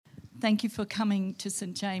Thank you for coming to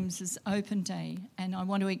St James's Open Day, and I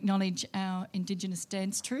want to acknowledge our Indigenous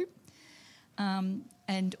dance troupe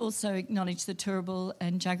and also acknowledge the Turrbal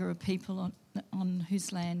and Jagera people on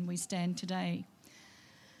whose land we stand today.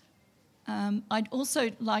 I'd also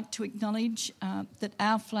like to acknowledge that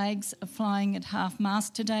our flags are flying at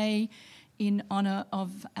half-mast today in honour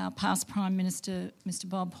of our past Prime Minister, Mr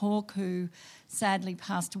Bob Hawke, who sadly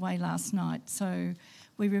passed away last night. So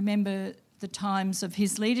we remember the times of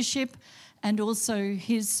his leadership and also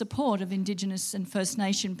his support of Indigenous and First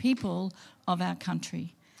Nation people of our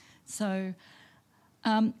country. So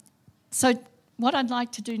what I'd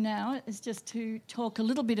like to do now is just to talk a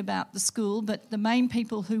little bit about the school, but the main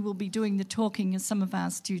people who will be doing the talking are some of our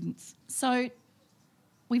students. So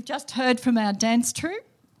we've just heard from our dance troupe,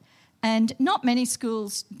 and not many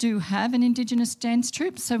schools do have an Indigenous dance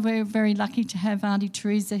troupe, so we're very lucky to have Auntie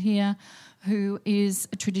Teresa here, who is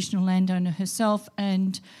a traditional landowner herself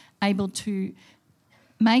and able to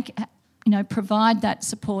provide that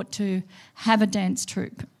support to have a dance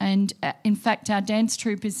troupe. And in fact, our dance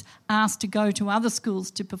troupe is asked to go to other schools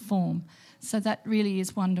to perform. So that really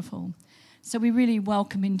is wonderful. So we really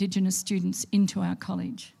welcome Indigenous students into our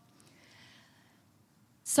college.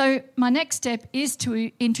 So my next step is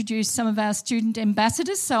to introduce some of our student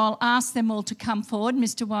ambassadors. So I'll ask them all to come forward.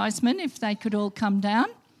 Mr Wiseman, if they could all come down.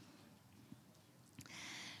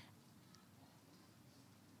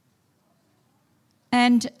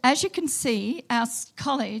 And as you can see, our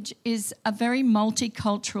college is a very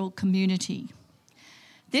multicultural community.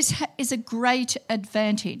 This is a great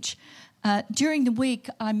advantage. During the week,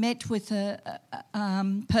 I met with a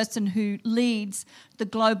person who leads the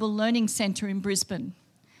Global Learning Centre in Brisbane.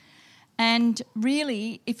 And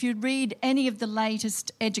really, if you read any of the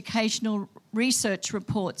latest educational research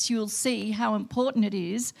reports, you'll see how important it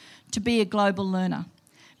is to be a global learner.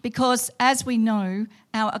 Because, as we know,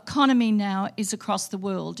 our economy now is across the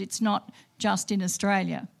world. It's not just in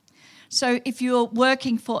Australia. So if you're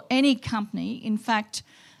working for any company, in fact,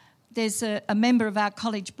 there's a member of our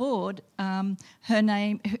college board, her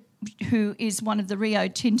name, who is one of the Rio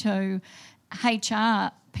Tinto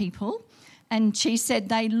HR people, and she said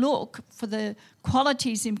they look for the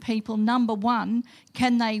qualities in people. Number one,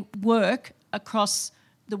 can they work across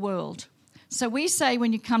the world? So we say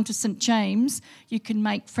when you come to St James, you can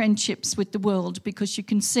make friendships with the world because you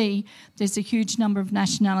can see there's a huge number of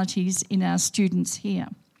nationalities in our students here.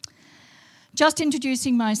 Just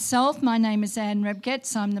introducing myself, my name is Anne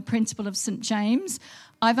Rebgetz. I'm the principal of St James.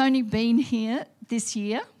 I've only been here this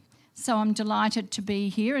year, so I'm delighted to be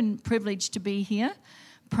here and privileged to be here.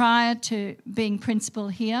 Prior to being principal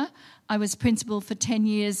here, I was principal for 10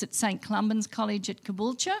 years at St Columban's College at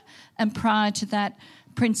Caboolture, and prior to that,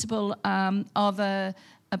 principal of a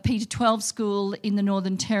Peter XII school in the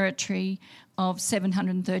Northern Territory of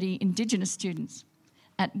 730 Indigenous students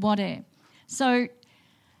at Wadeye. So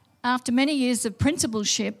after many years of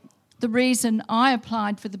principalship, the reason I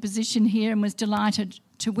applied for the position here and was delighted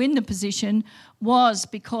to win the position was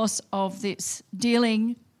because of this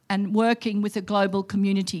dealing and working with a global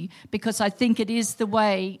community, because I think it is the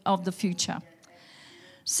way of the future.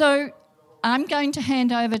 So I'm going to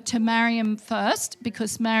hand over to Mariam first,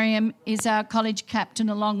 because Mariam is our college captain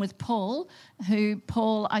along with Paul, who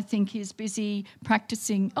Paul, I think, is busy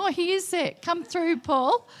practising. Oh, he is there. Come through,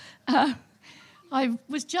 Paul. I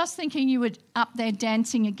was just thinking you were up there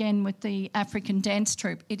dancing again with the African dance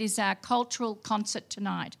troupe. It is our cultural concert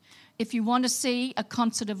tonight. If you want to see a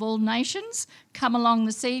concert of all nations, come along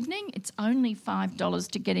this evening. It's only $5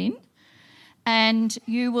 to get in. And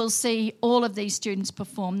you will see all of these students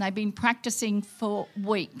perform. They've been practising for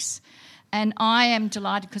weeks. And I am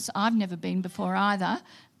delighted because I've never been before either,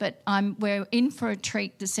 but we're in for a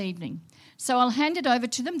treat this evening. So I'll hand it over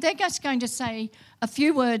to them. They're just going to say a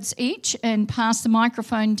few words each and pass the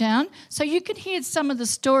microphone down so you can hear some of the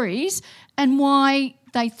stories and why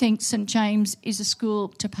they think St James is a school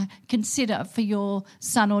to consider for your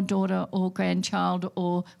son or daughter or grandchild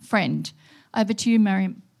or friend. Over to you,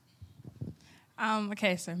 Mariam.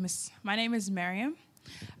 My name is Mariam.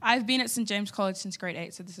 I've been at St James College since grade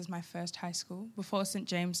 8, so this is my first high school. Before St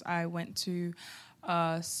James, I went to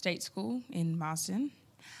a state school in Marsden.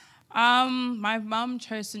 My mum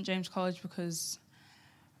chose St James College because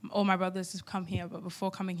all my brothers have come here, but before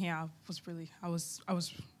coming here, I was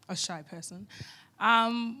a shy person.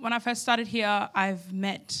 When I first started here, I've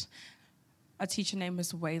met a teacher named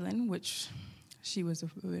Miss Whalen, which she was a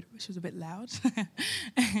bit loud.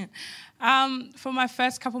 For my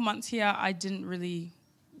first couple months here, I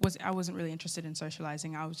wasn't really interested in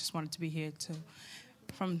socialising. I just wanted to be here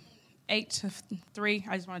from 8 to 3,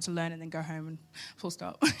 I just wanted to learn and then go home and full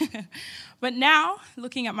stop. But now,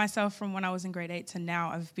 looking at myself from when I was in grade 8 to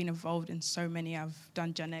now, I've been involved in so many. I've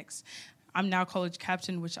done Gen X. I'm now college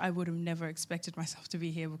captain, which I would have never expected myself to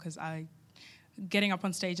be here because getting up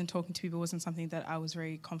on stage and talking to people wasn't something that I was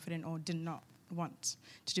very confident or did not want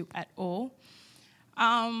to do at all.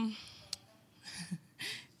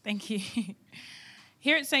 Thank you.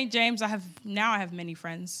 Here at St. James, I have many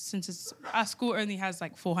friends since our school only has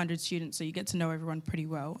like 400 students, so you get to know everyone pretty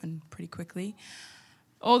well and pretty quickly.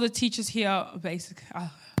 All the teachers here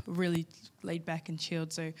are really laid back and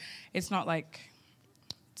chilled, so it's not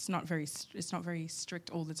very strict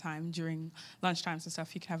all the time. During lunchtimes and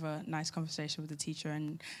stuff, you can have a nice conversation with the teacher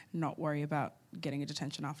and not worry about getting a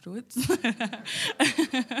detention afterwards.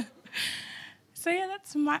 So yeah,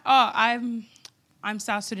 that's I'm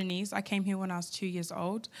South Sudanese. I came here when I was 2 years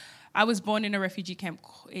old. I was born in a refugee camp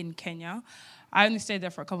in Kenya. I only stayed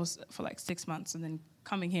there for like 6 months, and then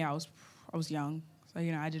coming here, I was young, so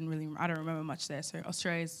I don't remember much there. So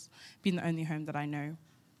Australia's been the only home that I know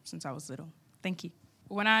since I was little. Thank you.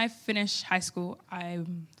 When I finish high school,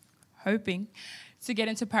 I'm hoping to get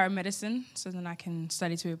into paramedicine, so then I can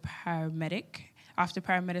study to be a paramedic. After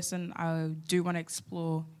paramedicine, I do want to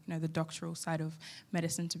explore, the doctoral side of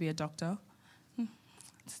medicine to be a doctor.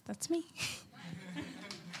 That's me.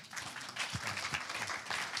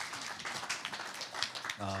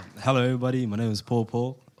 Hello, everybody. My name is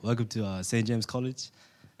Paul. Welcome to St. James College.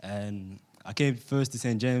 And I came first to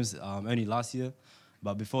St. James only last year.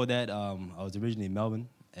 But before that, I was originally in Melbourne.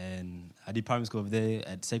 And I did primary school over there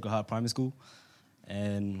at Sacred Heart Primary School.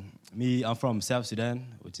 And I'm from South Sudan,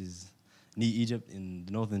 which is near Egypt in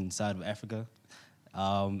the northern side of Africa.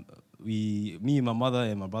 Me and my mother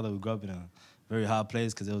and my brother, we grew up in a very hard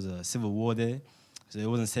place because there was a civil war there. So it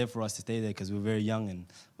wasn't safe for us to stay there because we were very young, and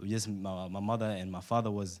my mother and my father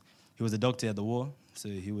he was a doctor at the war, so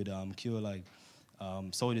he would cure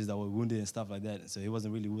soldiers that were wounded and stuff like that. So he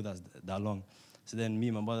wasn't really with us that long. So then me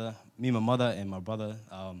and my mother and my brother,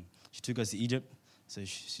 she took us to Egypt. So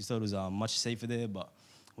she thought it was much safer there, but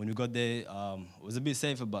when we got there, it was a bit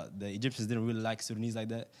safer, but the Egyptians didn't really like Sudanese like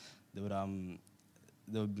that.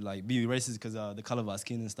 They would be racist because the color of our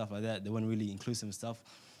skin and stuff like that. They weren't really inclusive and stuff.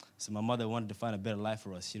 So my mother wanted to find a better life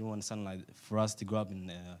for us. She didn't want something for us to grow up in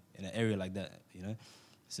an area like that,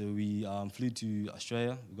 So we flew to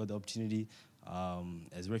Australia. We got the opportunity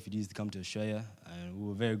as refugees to come to Australia, and we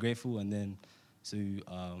were very grateful. And then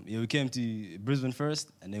we came to Brisbane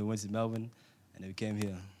first, and then we went to Melbourne, and then we came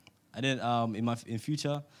here. And then in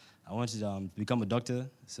future, I wanted to become a doctor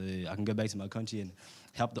so I can go back to my country and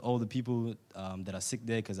help all the people that are sick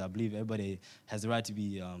there, because I believe everybody has the right to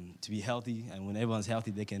be healthy, and when everyone's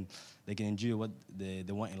healthy, they can enjoy what they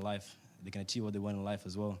want in life. They can achieve what they want in life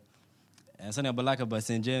as well. And something I like about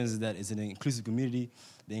St. James is that it's an inclusive community.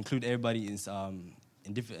 They include everybody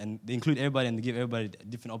they include everybody, and they give everybody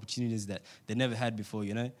different opportunities that they never had before,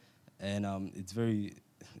 And it's very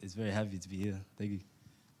happy to be here. Thank you.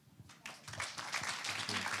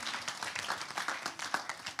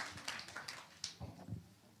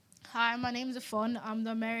 Hi, my name is Afon. I'm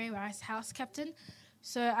the Mary Rice House Captain.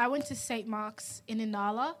 So I went to St. Mark's in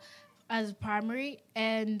Inala as primary,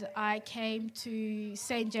 and I came to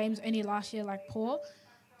St. James only last year like Paul.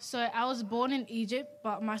 So I was born in Egypt,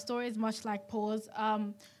 but my story is much like Paul's.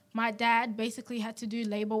 My dad basically had to do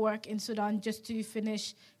labor work in Sudan just to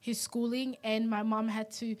finish his schooling, and my mom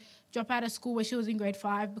had to drop out of school when she was in grade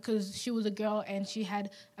 5 because she was a girl and she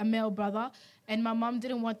had a male brother. And my mom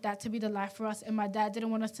didn't want that to be the life for us, and my dad didn't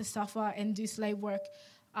want us to suffer and do slave work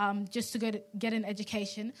just to get an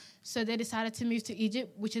education. So they decided to move to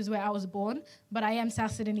Egypt, which is where I was born, but I am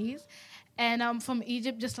South Sudanese. And from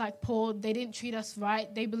Egypt, just like Paul, they didn't treat us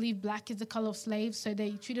right. They believe black is the color of slaves, so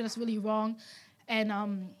they treated us really wrong.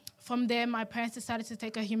 And from there, my parents decided to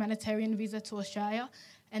take a humanitarian visa to Australia,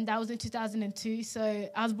 and that was in 2002. So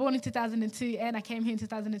I was born in 2002, and I came here in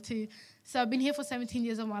 2002. So I've been here for 17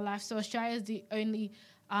 years of my life. So Australia is the only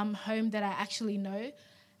home that I actually know.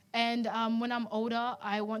 And when I'm older,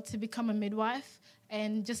 I want to become a midwife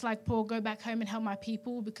and just like Paul, go back home and help my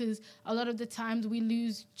people, because a lot of the times we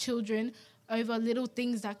lose children over little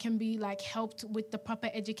things that can be like helped with the proper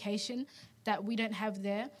education that we don't have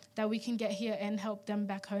there, that we can get here and help them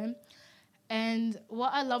back home. And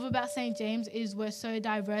what I love about St. James is we're so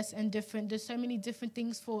diverse and different. There's so many different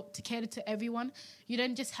things to cater to everyone. You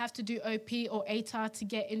don't just have to do OP or ATAR to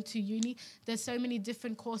get into uni. There's so many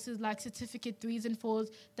different courses like certificate 3s and 4s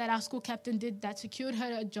that our school captain did that secured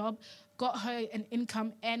her a job, got her an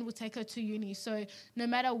income, and will take her to uni. So no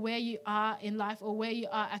matter where you are in life or where you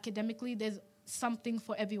are academically, there's something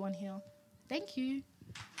for everyone here. Thank you.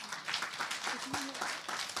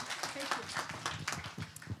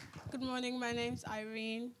 Good morning, my name's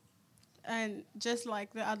Irene. And just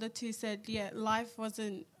like the other two said, yeah, life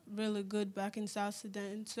wasn't really good back in South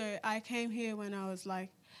Sudan. So I came here when I was like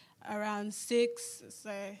around 6.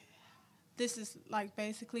 So this is like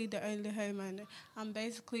basically the only home, and I'm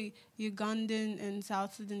basically Ugandan and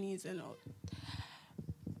South Sudanese and all.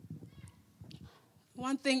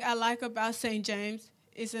 One thing I like about St. James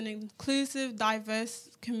is an inclusive, diverse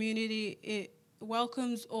community. It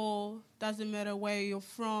welcomes all, doesn't matter where you're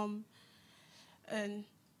from. And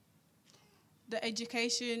the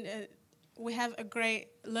education, we have a great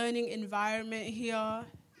learning environment here.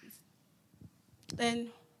 And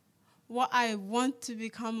what I want to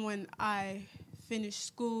become when I finish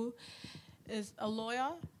school is a lawyer.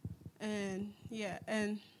 And yeah,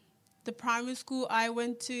 and the primary school I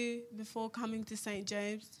went to before coming to St.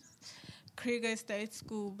 James, Krieger State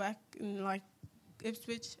School back in like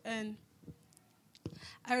Ipswich. And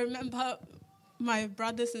I remember my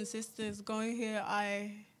brothers and sisters going here.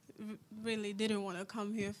 I really didn't want to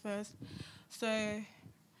come here first. So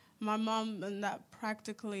my mom and that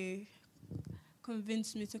practically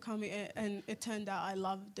convinced me to come here, and it turned out I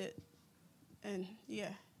loved it. And yeah,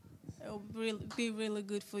 it'll be really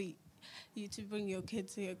good for you to bring your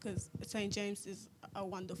kids here, because St. James is a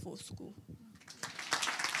wonderful school.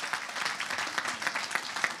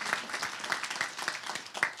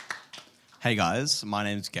 Hey guys, my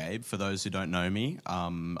name's Gabe. For those who don't know me,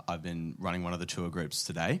 I've been running one of the tour groups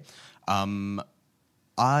today.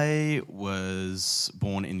 I was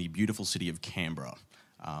born in the beautiful city of Canberra.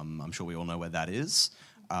 I'm sure we all know where that is.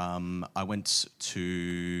 I went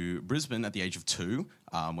to Brisbane at the age of 2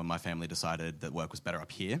 when my family decided that work was better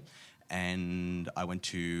up here. And I went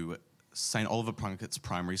to St. Oliver Plunkett's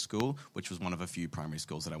primary school, which was one of a few primary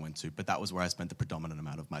schools that I went to, but that was where I spent the predominant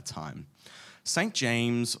amount of my time. St.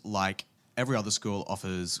 James, like every other school,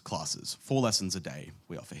 offers classes. 4 lessons a day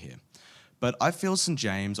we offer here. But I feel St.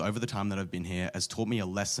 James, over the time that I've been here, has taught me a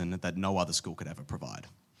lesson that no other school could ever provide.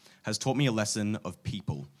 Has taught me a lesson of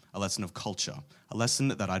people, a lesson of culture, a lesson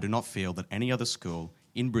that I do not feel that any other school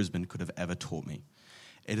in Brisbane could have ever taught me.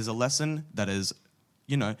 It is a lesson that is,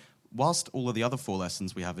 whilst all of the other 4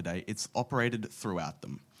 lessons we have a day, it's operated throughout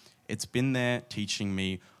them. It's been there teaching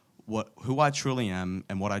me who I truly am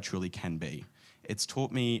and what I truly can be. It's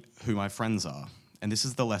taught me who my friends are. And this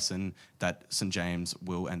is the lesson that St. James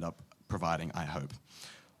will end up providing, I hope.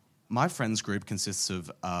 My friends group consists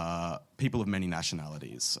of people of many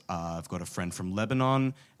nationalities. I've got a friend from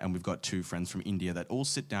Lebanon, and we've got 2 friends from India that all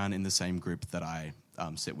sit down in the same group that I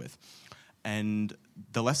sit with. And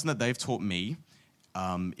the lesson that they've taught me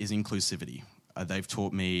is inclusivity. They've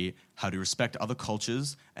taught me how to respect other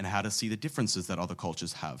cultures and how to see the differences that other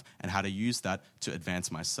cultures have and how to use that to advance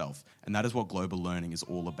myself. And that is what global learning is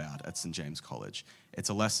all about at St. James College. It's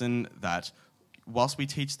a lesson that, whilst we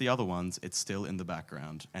teach the other ones, it's still in the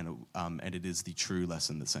background, and it is the true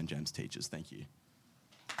lesson that St. James teaches. Thank you.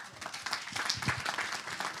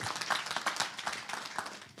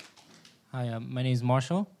 Hi, my name is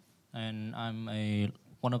Marshall, and I'm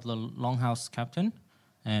one of the Longhouse captain,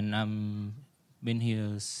 and I'm been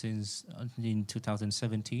here since in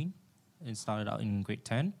 2017. It started out in grade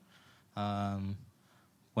 10.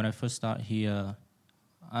 When I first started here,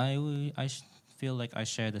 I feel like I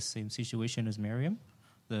share the same situation as Miriam,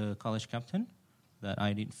 the college captain, that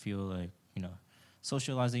I didn't feel like,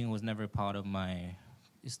 socializing was never part of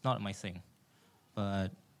it's not my thing. But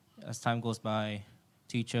as time goes by,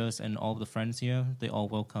 teachers and all the friends here, they all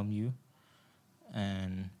welcome you.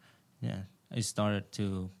 And yeah, it started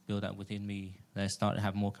to build up within me. That I started to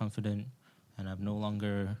have more confidence, and I'm no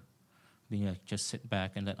longer being like just sit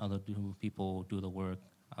back and let other people do the work.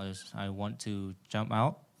 I want to jump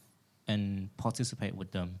out and participate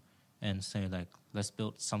with them and say like, let's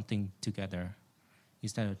build something together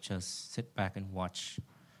instead of just sit back and watch.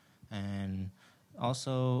 And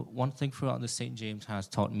also, one thing throughout the St. James has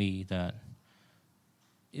taught me that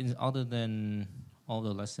other than all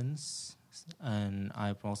the lessons, and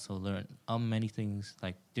I've also learned many things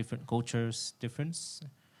like different cultures, difference,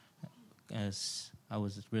 as I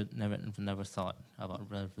was never thought about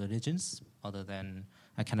religions other than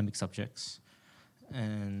academic subjects.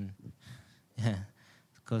 And yeah,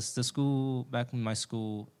 because back in my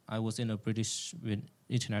school, I was in a British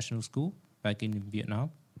international school back in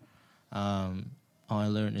Vietnam. All I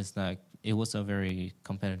learned is that it was a very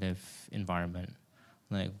competitive environment.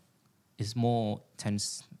 Like, it's more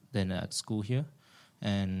tense than at school here,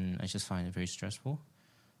 and I just find it very stressful.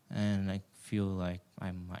 And I feel like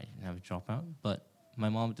I might have a dropout, but my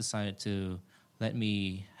mom decided to let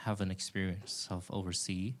me have an experience of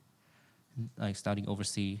studying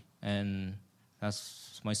overseas, and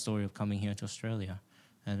that's my story of coming here to Australia,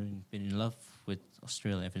 and been in love with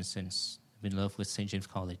Australia ever since. Been in love with St. James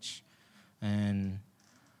College, and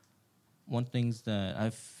one thing that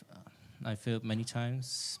I felt many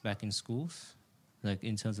times back in schools, like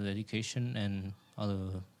in terms of education and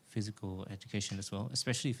other physical education as well,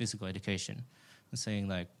 especially physical education, and saying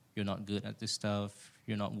like you're not good at this stuff,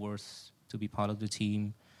 you're not worth to be part of the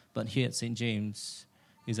team. But here at St. James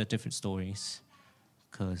is a different stories,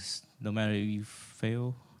 because no matter you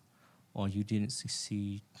fail or you didn't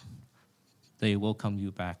succeed, they welcome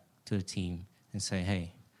you back to the team and say,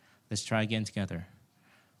 hey, let's try again together.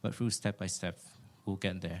 But through step by step, we'll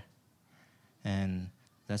get there. And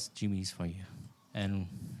that's Jimmy's for you. And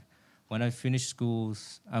when I finish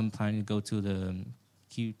schools, I'm planning to go to the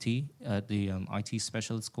QT, the IT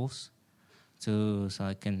specialist course, so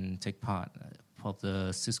I can take part of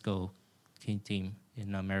the Cisco team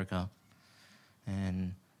in America.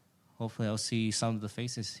 And hopefully I'll see some of the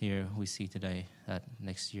faces here we see today at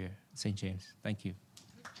next year at St. James. Thank you.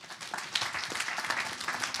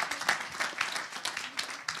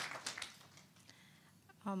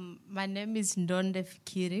 My name is Ndonde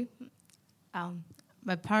Fikiri.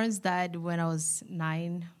 My parents died when I was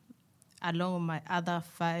 9, along with my other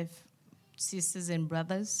 5 sisters and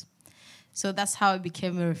brothers. So that's how I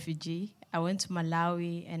became a refugee. I went to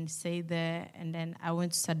Malawi and stayed there, and then I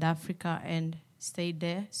went to South Africa and stayed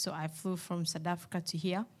there. So I flew from South Africa to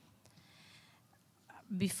here.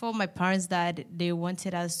 Before my parents died, they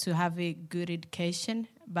wanted us to have a good education,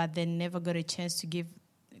 but they never got a chance to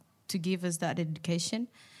give us that education.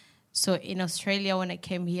 So in Australia, when I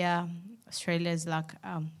came here, Australia is like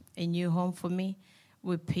a new home for me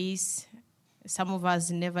with peace. Some of us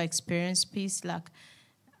never experienced peace. Like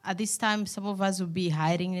at this time, some of us would be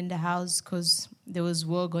hiding in the house because there was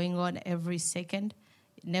war going on every second.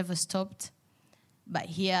 It never stopped. But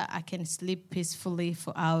here, I can sleep peacefully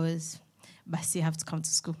for hours, but I still have to come to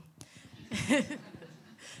school.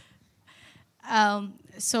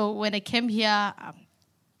 So when I came here,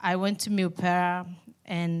 I went to Milpera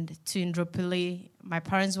and to Ndropili. My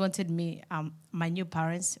parents wanted me, my new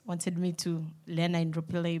parents wanted me to learn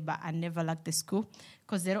Ndropili, but I never liked the school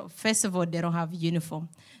because first of all, they don't have uniform.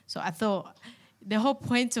 So I thought the whole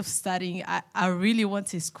point of studying, I really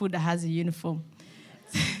want a school that has a uniform.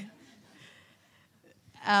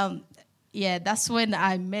 That's when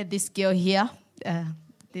I met this girl here,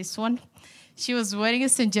 this one. She was wearing a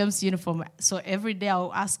St. James uniform. So every day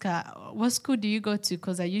I'll ask her, what school do you go to?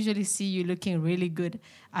 Because I usually see you looking really good.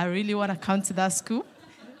 I really want to come to that school.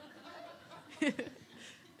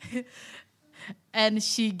 And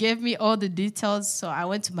she gave me all the details. So I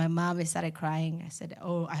went to my mom and started crying. I said,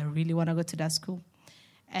 oh, I really want to go to that school.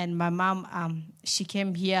 And my mom, she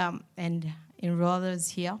came here and enrolled us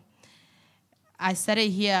here. I started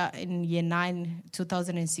here in year 9,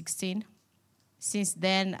 2016. Since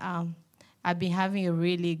then, I've been having a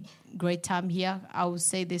really great time here. I would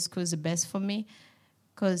say this school is the best for me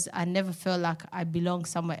because I never felt like I belong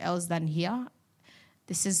somewhere else than here.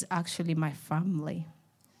 This is actually my family.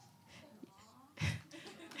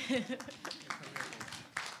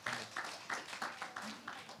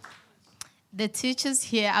 The teachers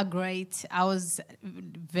here are great. I was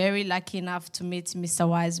very lucky enough to meet Mr.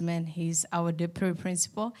 Wiseman. He's our deputy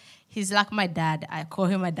principal. He's like my dad. I call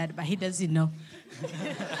him my dad, but he doesn't know.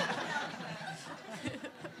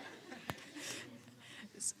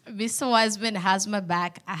 Mr. Wiseman has my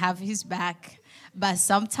back. I have his back. But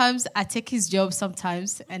sometimes I take his job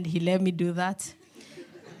sometimes, and he let me do that.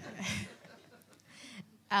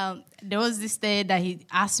 There was this day that he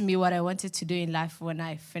asked me what I wanted to do in life when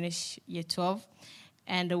I finished year 12.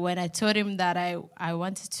 And when I told him that I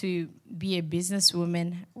wanted to be a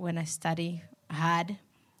businesswoman when I study hard,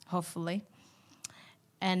 hopefully.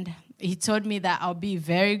 And he told me that I'll be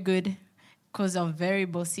very good because I'm very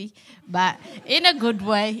bossy, but in a good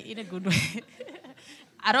way,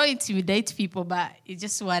 I don't intimidate people, but it's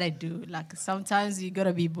just what I do. Like sometimes you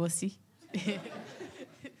gotta be bossy.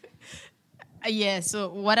 So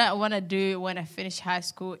what I want to do when I finish high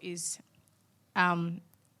school is,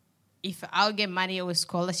 if I'll get money or a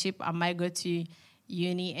scholarship, I might go to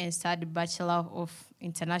uni and study Bachelor of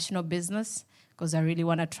International Business because I really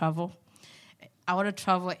want to travel. I want to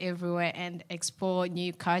travel everywhere and explore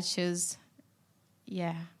new cultures.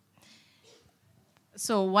 Yeah.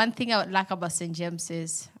 So one thing I would like about St. James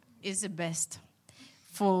is the best.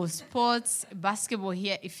 For sports, basketball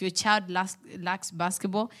here, if your child lacks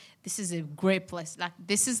basketball, this is a great place. Like,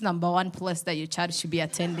 this is number 1 place that your child should be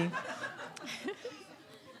attending.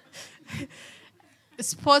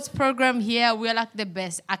 Sports program here, we're like the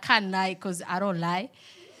best. I can't lie because I don't lie.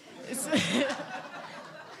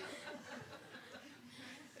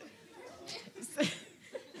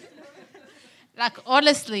 like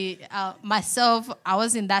honestly, myself, I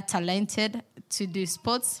wasn't that talented to do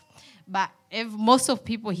sports, but if most of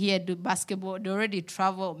people here do basketball, they already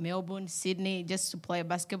travel Melbourne, Sydney just to play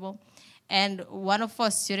basketball. And one of our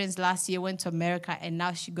students last year went to America, and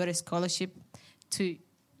now she got a scholarship to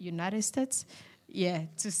United States,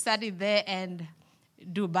 to study there and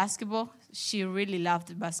do basketball. She really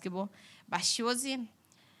loved basketball, but she wasn't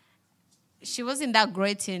that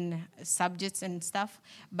great in subjects and stuff,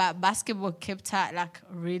 but basketball kept her like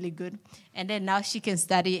really good. And then now she can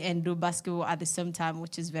study and do basketball at the same time,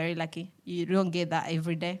 which is very lucky. You don't get that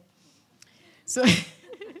every day. So,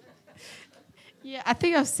 yeah, I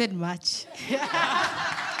think I've said much.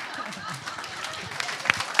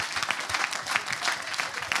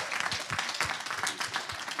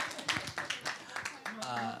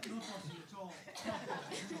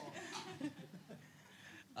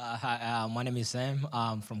 Hi, my name is Sam.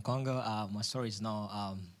 I'm from Congo. My story is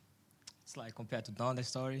now, it's like compared to Don's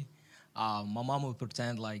story. My mom would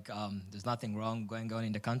pretend like there's nothing wrong going on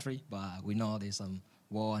in the country, but we know there's some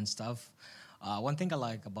war and stuff. One thing I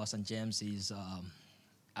like about St. James is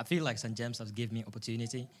I feel like St. James has given me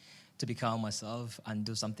opportunity to become myself and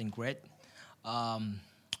do something great.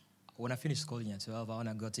 When I finish school in year 12, I want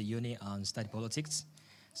to go to uni and study politics.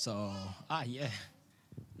 So, yeah.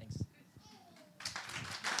 Thanks.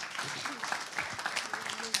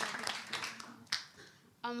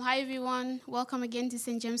 Hi everyone, welcome again to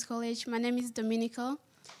St. James College. My name is Dominica,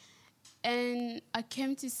 and I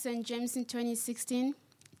came to St. James in 2016,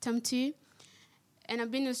 term 2, and I've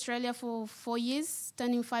been in Australia for 4 years,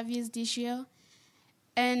 turning 5 years this year,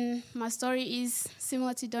 and my story is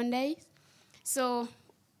similar to Donde's. So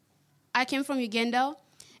I came from Uganda,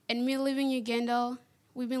 and me living in Uganda,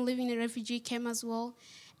 we've been living in a refugee camp as well,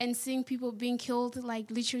 and seeing people being killed, like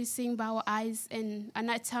literally seeing by our eyes, and at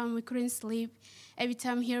night time we couldn't sleep. Every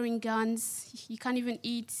time hearing guns, you can't even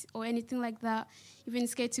eat or anything like that. Even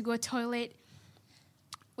scared to go toilet.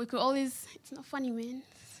 We could always, it's not funny, man.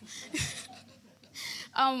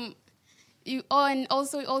 We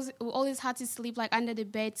always had to sleep like under the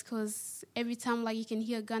beds because every time like you can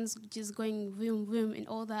hear guns just going vroom, vroom and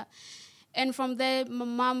all that. And from there, my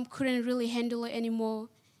mom couldn't really handle it anymore.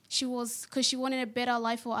 Because she wanted a better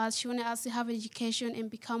life for us. She wanted us to have education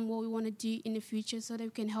and become what we want to do in the future so that we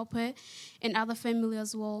can help her and other family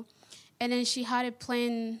as well. And then she had a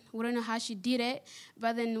plan. We don't know how she did it.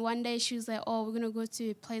 But then one day she was like, we're going to go to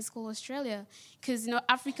a place called Australia. Because,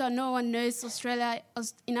 Africa, no one knows Australia.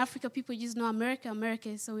 In Africa, people just know America.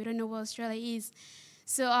 So we don't know what Australia is.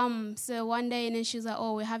 So one day, and then she was like,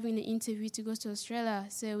 we're having an interview to go to Australia.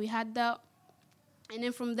 So we had that. And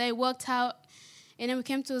then from there, it worked out. And then we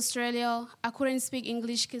came to Australia. I couldn't speak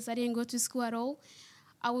English because I didn't go to school at all.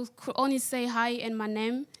 I could only say hi and my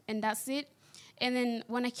name, and that's it. And then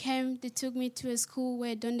when I came, they took me to a school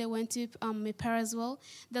where Donde went to, Mepara as well.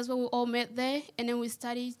 That's where we all met there. And then we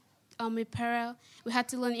studied Mepara. We had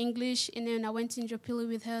to learn English, and then I went to Indooroopilly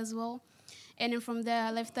with her as well. And then from there,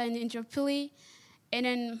 I left her in Indooroopilly. And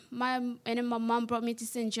then my mom brought me to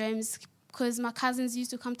St. James, because my cousins used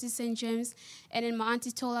to come to St. James, and then my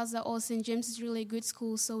auntie told us that, St. James is really a good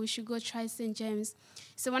school, so we should go try St. James.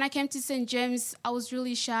 So when I came to St. James, I was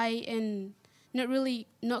really shy and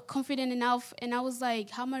not confident enough, and I was like,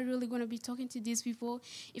 how am I really going to be talking to these people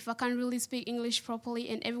if I can't really speak English properly,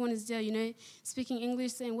 and everyone is there, speaking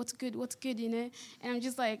English, saying, what's good, and I'm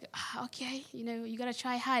just like, okay, you got to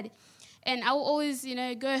try hard. And I will always,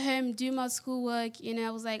 go home, do my schoolwork,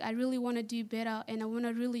 I was like, I really want to do better, and I want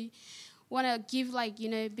to give,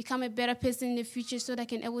 become a better person in the future so that I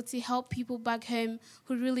can able to help people back home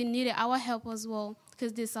who really needed our help as well,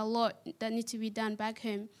 because there's a lot that needs to be done back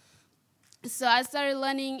home. So I started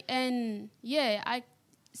learning, and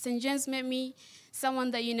St. James made me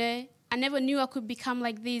someone that, I never knew I could become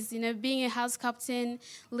like this, being a house captain,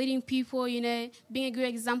 leading people, being a good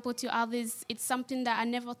example to others. It's something that I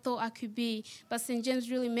never thought I could be. But St. James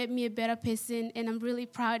really made me a better person, and I'm really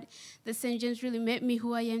proud that St. James really made me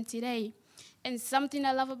who I am today. And something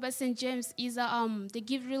I love about St. James is that they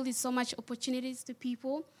give really so much opportunities to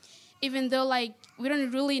people, even though we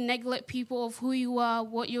don't really neglect people of who you are,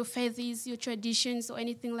 what your faith is, your traditions, or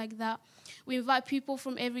anything like that. We invite people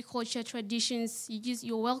from every culture, traditions.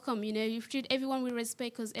 You're welcome. You treat everyone with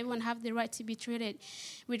respect because everyone have the right to be treated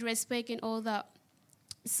with respect and all that.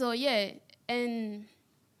 So and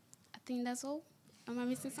I think that's all. Am I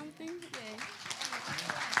missing something?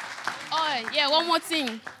 Yeah. One more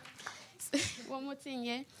thing.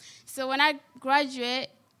 So when I graduate,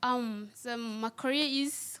 so my career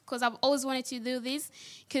is, because I've always wanted to do this,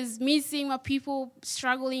 because me seeing my people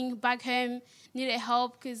struggling back home, needed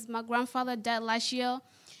help, because my grandfather died last year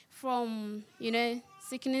from,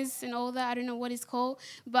 sickness and all that. I don't know what it's called.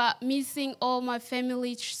 But me seeing all my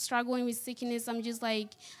family struggling with sickness, I'm just like,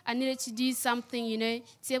 I needed to do something, to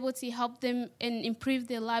be able to help them and improve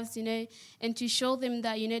their lives, and to show them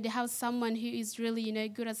that, they have someone who is really,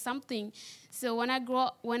 good at something. So when I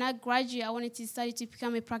graduate, I wanted to study to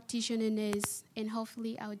become a practitioner nurse, and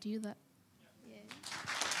hopefully I'll do that.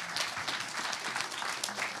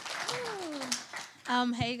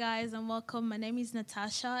 Hey guys, and welcome. My name is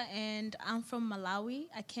Natasha, and I'm from Malawi.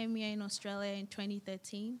 I came here in Australia in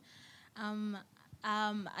 2013.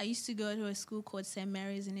 I used to go to a school called St.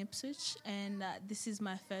 Mary's in Ipswich, and this is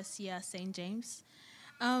my first year at St. James.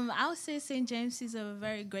 I would say St. James is a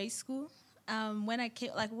very great school. When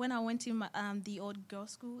I went to the old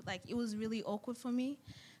girls' school, it was really awkward for me,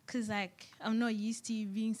 because I'm not used to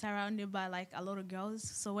being surrounded by a lot of girls.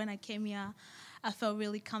 So when I came here, I felt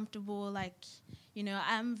really comfortable.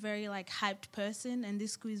 I'm a very hyped person, and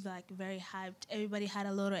this school is very hyped. Everybody had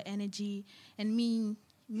a lot of energy, and me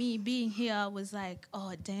being here was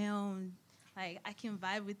oh damn, I can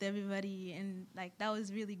vibe with everybody, and that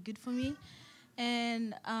was really good for me.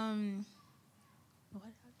 And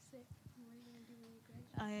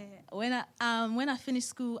when I finish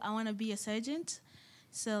school, I want to be a surgeon,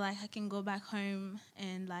 so I can go back home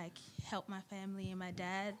and help my family and my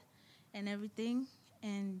dad and everything.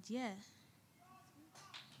 And yeah.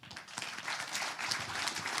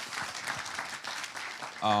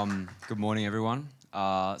 Good morning, everyone.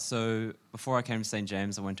 So before I came to St.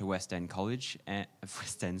 James, I went to West End College,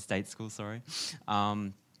 West End State School, sorry.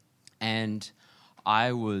 And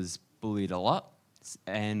I was bullied a lot.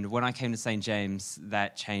 And when I came to St. James,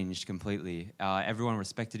 that changed completely. Everyone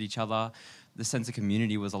respected each other. The sense of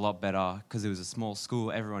community was a lot better because it was a small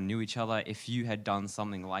school. Everyone knew each other. If you had done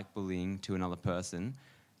something like bullying to another person,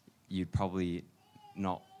 you'd probably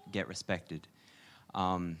not get respected.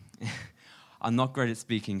 I'm not great at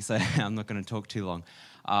speaking, so I'm not going to talk too long.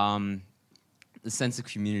 The sense of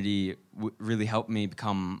community really helped me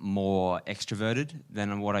become more extroverted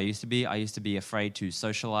than what I used to be. I used to be afraid to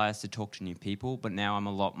socialize, to talk to new people, but now I'm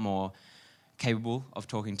a lot more capable of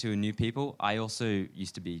talking to new people. I also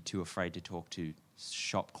used to be too afraid to talk to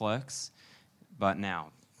shop clerks, but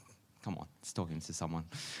now, come on, it's talking to someone.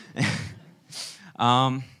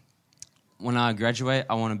 When I graduate,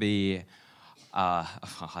 I want to be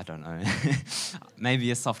I don't know, maybe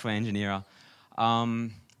a software engineer.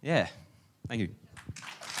 Yeah, thank you.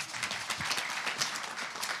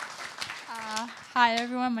 Hi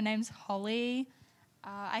everyone, my name's Holly.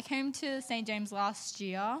 I came to St. James last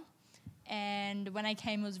year, and when I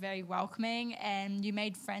came it was very welcoming, and you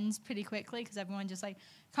made friends pretty quickly because everyone just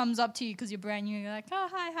comes up to you because you're brand new, you're like, oh,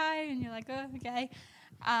 hi, and you're like, oh, okay.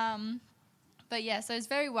 But yeah, so it's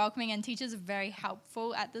very welcoming, and teachers are very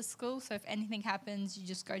helpful at this school. So if anything happens, you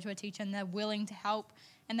just go to a teacher and they're willing to help,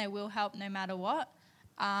 and they will help no matter what.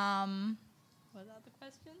 What are the other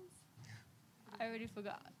questions? I already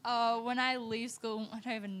forgot. Oh, when I leave school, I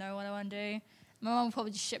don't even know what I want to do. My mum will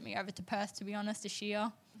probably just ship me over to Perth, to be honest, this year,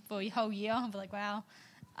 for a whole year. I'll be like, wow.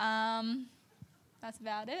 That's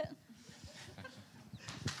about it.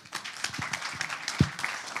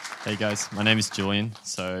 Hey guys, my name is Julian.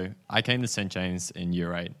 So I came to St. James in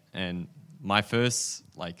year 8, and my first,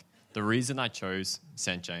 the reason I chose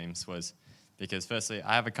St. James was because firstly,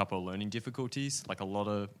 I have a couple of learning difficulties, like a lot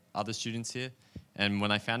of other students here. And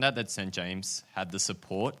when I found out that St. James had the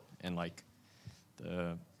support and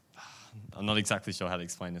I'm not exactly sure how to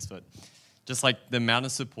explain this, but just the amount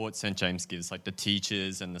of support St. James gives, the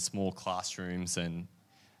teachers and the small classrooms and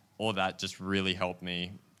all that just really helped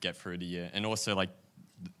me get through the year. And also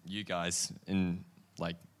you guys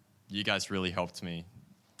you guys really helped me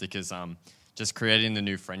because just creating the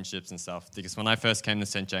new friendships and stuff. Because when I first came to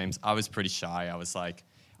St. James, I was pretty shy. I was I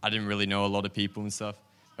didn't really know a lot of people and stuff.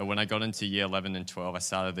 But when I got into year 11 and 12, I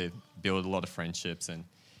started to build a lot of friendships, and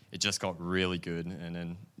it just got really good. And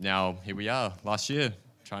then now here we are, last year,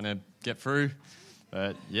 trying to get through.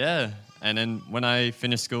 But yeah, and then when I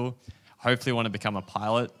finish school, hopefully want to become a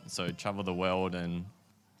pilot, so travel the world, and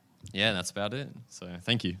yeah, that's about it. So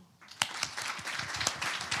thank you.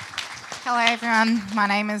 Hello everyone, my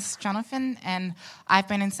name is Jonathan, and I've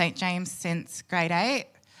been in St. James since grade 8.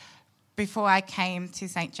 Before I came to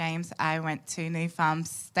St. James, I went to New Farm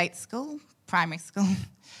State School, primary school.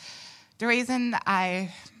 The reason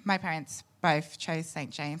my parents both chose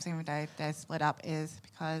St. James, even though they're split up, is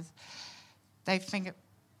because they think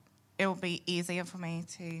it will be easier for me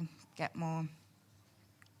to get more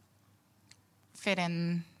fit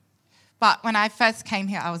in. But when I first came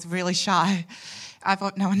here, I was really shy. I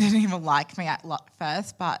thought no one didn't even like me at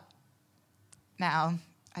first, but now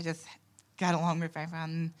I just get along with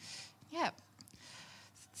everyone. Yeah.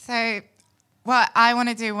 So what I want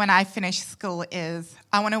to do when I finish school is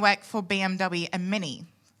I want to work for BMW and Mini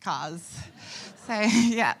cars. So,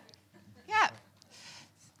 yeah. Yeah.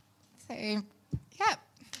 So, yeah.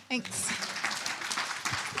 Thanks.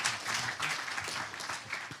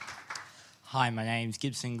 Hi, my name's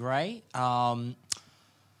Gibson Gray.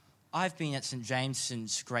 I've been at St James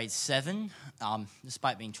since grade 7.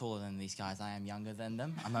 Despite being taller than these guys, I am younger than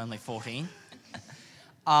them. I'm only 14.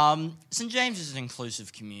 St James is an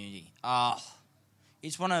inclusive community.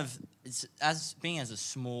 Being as a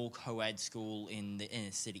small co-ed school in the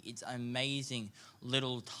inner city, it's an amazing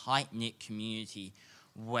little tight-knit community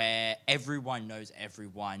where everyone knows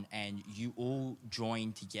everyone and you all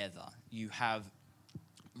join together. You have,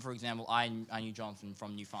 for example, I knew Jonathan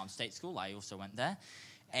from New Farm State School. I also went there,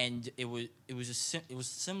 and it was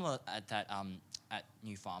similar at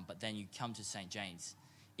New Farm, but then you come to St James.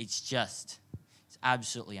 It's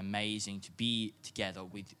absolutely amazing to be together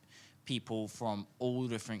with people from all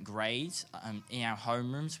different grades. In our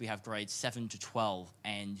homerooms, we have grades 7 to 12,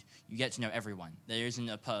 and you get to know everyone. There isn't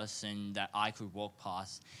a person that I could walk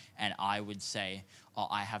past and I would say, oh,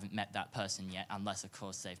 I haven't met that person yet, unless, of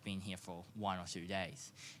course, they've been here for 1 or 2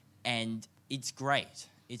 days. And it's great.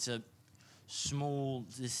 It's a small,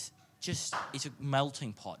 it's a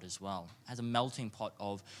melting pot as well. It has a melting pot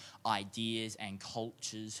of ideas and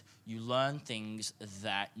cultures. You learn things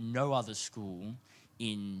that no other school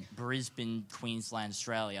in Brisbane, Queensland,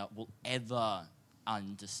 Australia will ever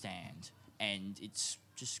understand. And it's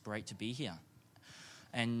just great to be here.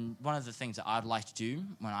 And one of the things that I'd like to do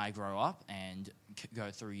when I grow up and go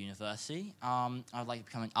through university, I'd like to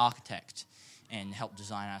become an architect and help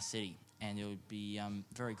design our city. And it would be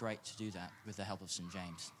very great to do that with the help of St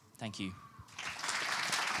James. Thank you.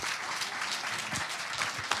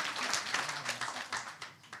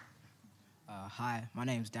 Hi, my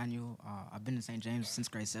name's Daniel. I've been in St. James since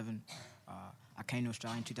grade 7. I came to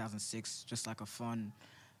Australia in 2006, just like a fun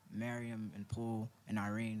Miriam and Paul and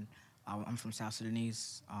Irene. I'm from South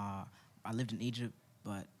Sudanese. I lived in Egypt,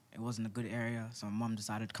 but it wasn't a good area, so my mom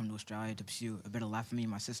decided to come to Australia to pursue a better life for me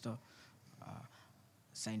and my sister.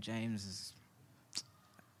 St. James is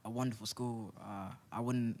a wonderful school. I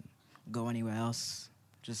wouldn't go anywhere else,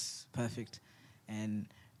 just perfect. And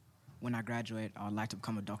when I graduate, I would like to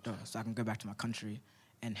become a doctor so I can go back to my country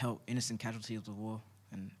and help innocent casualties of the war.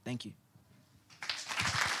 And thank you.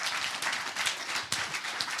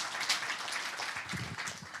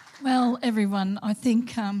 Well, everyone, I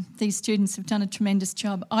think these students have done a tremendous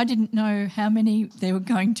job. I didn't know how many there were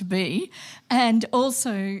going to be, and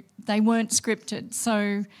also they weren't scripted.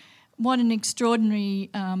 So what an extraordinary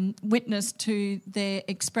witness to their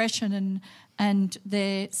expression and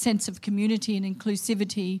their sense of community and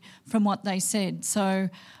inclusivity from what they said. So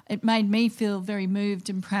it made me feel very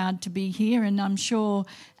moved and proud to be here, and I'm sure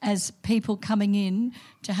as people coming in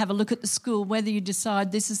to have a look at the school, whether you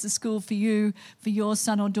decide this is the school for you, for your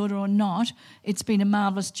son or daughter or not, it's been a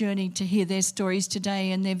marvellous journey to hear their stories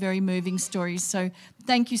today, and they're very moving stories. So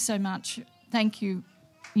thank you so much. Thank you.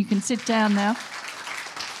 You can sit down now.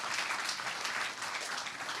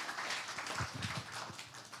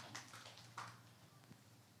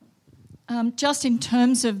 Just in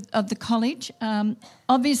terms of the college,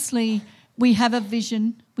 obviously we have a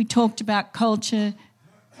vision. We talked about culture.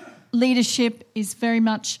 Leadership is very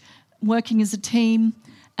much working as a team.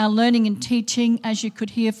 Our learning and teaching, as you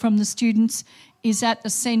could hear from the students, is at the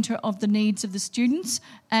centre of the needs of the students.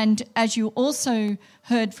 And as you also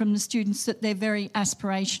heard from the students, that they're very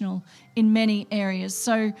aspirational in many areas.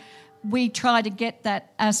 So we try to get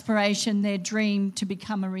that aspiration, their dream, to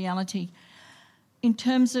become a reality. In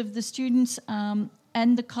terms of the students and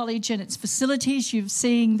the college and its facilities, you've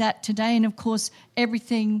seen that today, and of course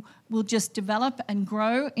everything will just develop and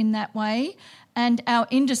grow in that way. And our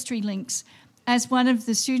industry links, as one of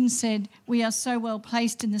the students said, we are so well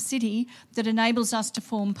placed in the city that enables us to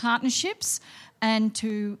form partnerships and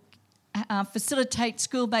to facilitate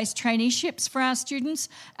school-based traineeships for our students,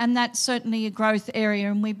 and that's certainly a growth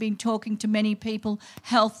area, and we've been talking to many people.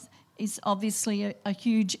 Health is obviously a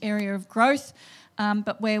huge area of growth.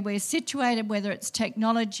 But where we're situated, whether it's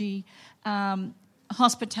technology,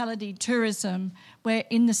 hospitality, tourism, we're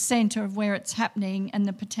in the centre of where it's happening, and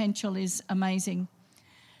the potential is amazing.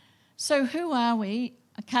 So who are we?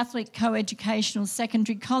 A Catholic co-educational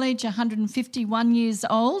secondary college, 151 years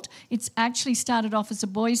old. It's actually started off as a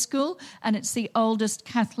boys' school, and it's the oldest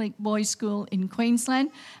Catholic boys' school in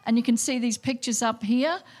Queensland. And you can see these pictures up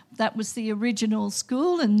here. That was the original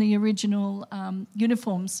school and the original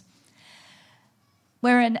uniforms.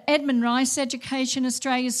 We're an Edmund Rice Education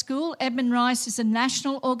Australia school. Edmund Rice is a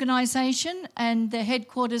national organisation and the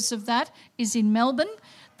headquarters of that is in Melbourne.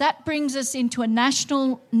 That brings us into a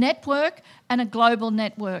national network and a global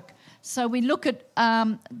network. So we look at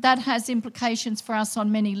that has implications for us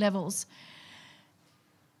on many levels.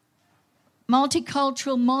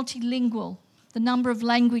 Multicultural, multilingual, the number of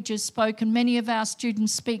languages spoken. Many of our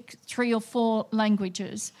students speak 3 or 4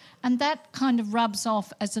 languages, and that kind of rubs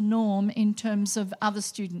off as a norm in terms of other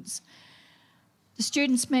students. The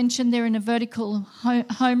students mentioned they're in a vertical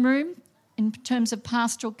homeroom. In terms of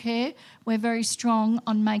pastoral care, we're very strong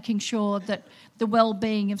on making sure that the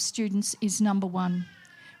well-being of students is number one.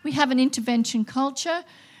 We have an intervention culture.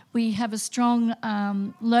 We have a strong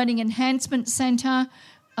learning enhancement centre,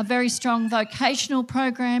 a very strong vocational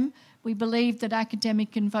program. We believe that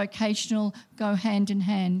academic and vocational go hand in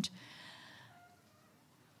hand.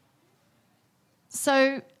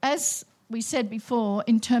 So, as we said before,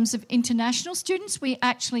 in terms of international students, we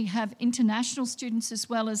actually have international students as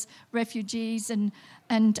well as refugees,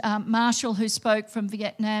 and Marshall, who spoke from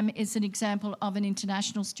Vietnam, is an example of an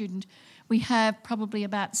international student. We have probably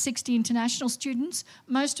about 60 international students,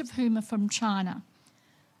 most of whom are from China.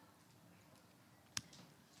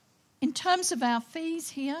 In terms of our fees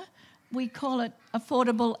here, we call it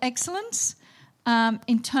affordable excellence.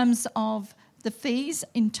 In terms of the fees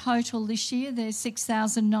in total this year, they're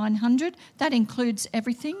 $6,900. That includes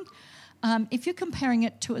everything. If you're comparing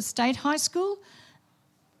it to a state high school,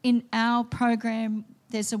 in our program,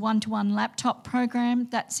 there's a one-to-one laptop program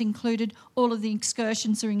that's included. All of the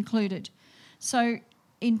excursions are included. So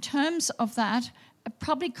in terms of that, it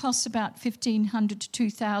probably costs about $1,500 to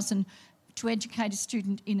 $2,000 to educate a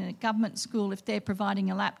student in a government school if they're providing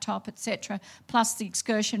a laptop, etc., plus the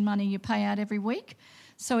excursion money you pay out every week.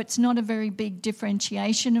 So it's not a very big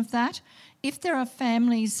differentiation of that. If there are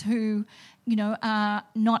families who, are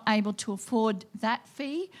not able to afford that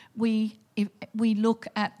fee, we look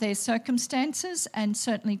at their circumstances and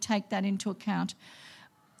certainly take that into account.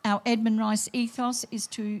 Our Edmund Rice ethos is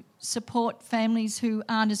to support families who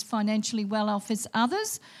aren't as financially well off as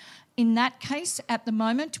others. In that case, at the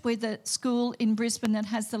moment, we're the school in Brisbane that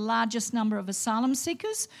has the largest number of asylum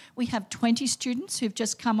seekers. We have 20 students who've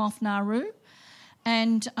just come off Nauru.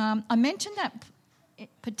 And I mention that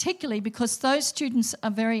particularly because those students are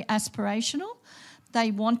very aspirational. They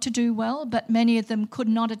want to do well, but many of them could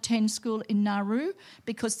not attend school in Nauru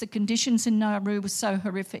because the conditions in Nauru were so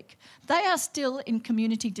horrific. They are still in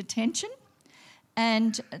community detention,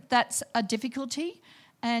 and that's a difficulty.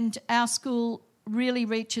 And our school really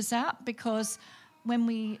reaches out because when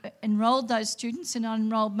we enrolled those students, and I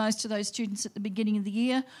enrolled most of those students at the beginning of the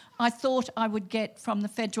year, I thought I would get from the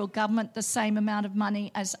federal government the same amount of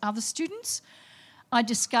money as other students. I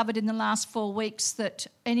discovered in the last 4 weeks that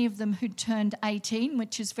any of them who'd turned 18,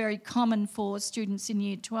 which is very common for students in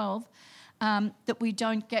Year 12, that we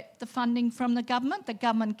don't get the funding from the government. The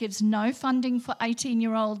government gives no funding for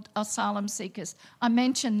 18-year-old asylum seekers. I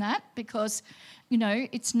mention that because,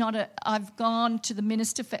 it's not I've gone to the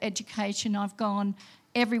Minister for Education, I've gone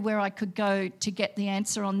everywhere I could go to get the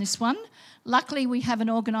answer on this one. Luckily, we have an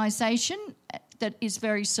organisation that is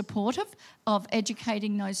very supportive of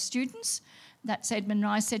educating those students. That's Edmund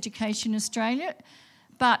Rice Education Australia.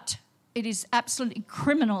 But it is absolutely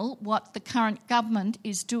criminal what the current government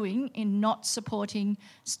is doing in not supporting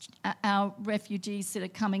our refugees that are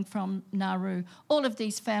coming from Nauru. All of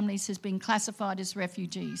these families has been classified as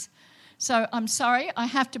refugees. So I'm sorry, I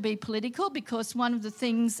have to be political because one of the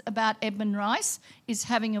things about Edmund Rice is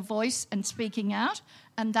having a voice and speaking out,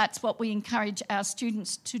 and that's what we encourage our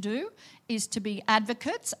students to do, is to be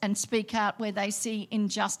advocates and speak out where they see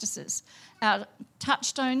injustices. Our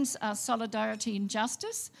touchstones are solidarity and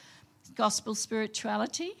justice, gospel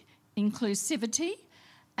spirituality, inclusivity,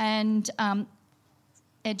 and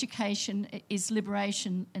education is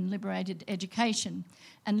liberation and liberated education.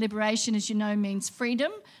 And liberation, as you know, means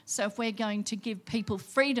freedom. So if we're going to give people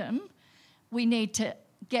freedom, we need to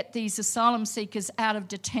get these asylum seekers out of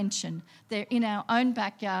detention. They're in our own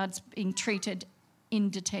backyards being treated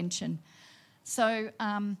in detention. So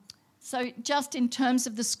just in terms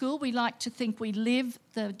of the school, we like to think we live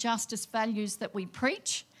the justice values that we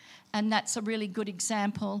preach, and that's a really good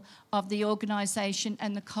example of the organisation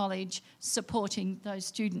and the college supporting those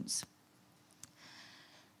students.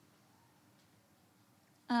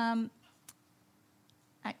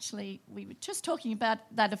 Actually, we were just talking about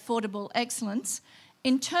that affordable excellence.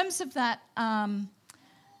 In terms of that,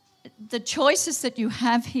 the choices that you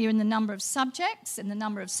have here in the number of subjects and the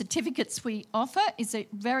number of certificates we offer is a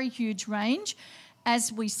very huge range.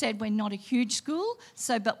 As we said, we're not a huge school,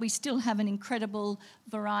 but we still have an incredible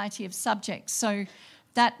variety of subjects. So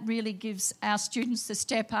that really gives our students the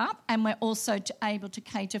step up, and we're also able to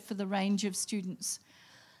cater for the range of students.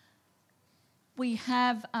 We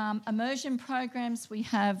have immersion programs, we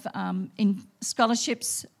have in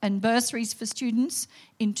scholarships and bursaries for students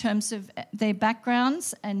in terms of their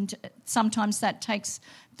backgrounds, and sometimes that takes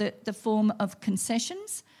the form of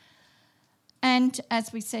concessions. And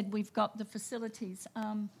as we said, we've got the facilities.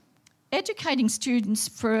 Educating students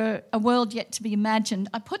for a world yet to be imagined.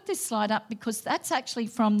 I put this slide up because that's actually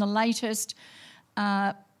from the latest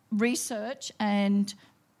research and,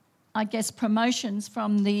 I guess, promotions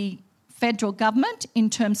from the federal government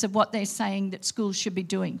in terms of what they're saying that schools should be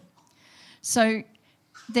doing. So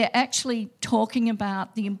they're actually talking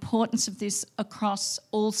about the importance of this across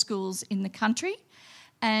all schools in the country.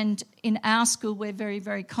 And in our school, we're very,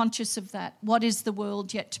 very conscious of that. What is the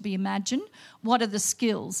world yet to be imagined? What are the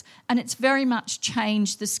skills? And it's very much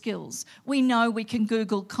changed the skills. We know we can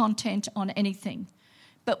Google content on anything,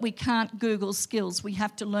 but we can't Google skills. We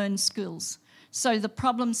have to learn skills. So the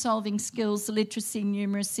problem-solving skills, the literacy,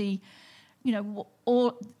 numeracy,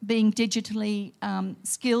 all being digitally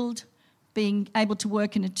skilled, being able to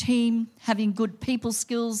work in a team, having good people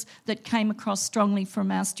skills that came across strongly from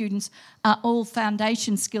our students are all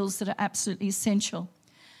foundation skills that are absolutely essential.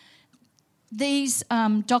 These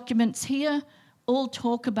documents here all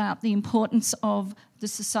talk about the importance of the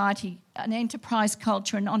society, an enterprise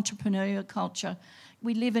culture, an entrepreneurial culture.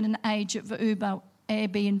 We live in an age of Uber,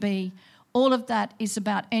 Airbnb. All of that is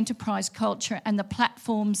about enterprise culture and the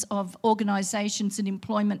platforms of organisations and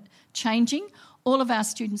employment changing. All of our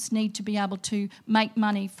students need to be able to make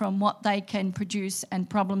money from what they can produce and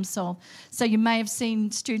problem solve. So you may have seen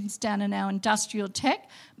students down in our industrial tech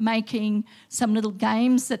making some little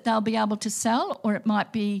games that they'll be able to sell, or it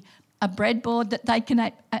might be a breadboard that they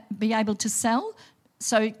can be able to sell.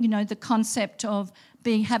 So, the concept of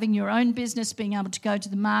having your own business, being able to go to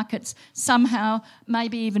the markets, somehow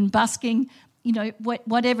maybe even busking,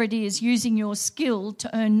 whatever it is, using your skill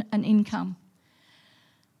to earn an income.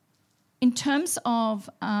 In terms of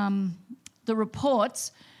the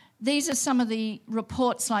reports, these are some of the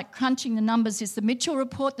reports, like crunching the numbers is the Mitchell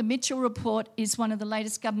Report. The Mitchell Report is one of the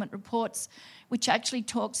latest government reports which actually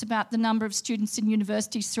talks about the number of students in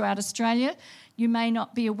universities throughout Australia. You may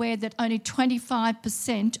not be aware that only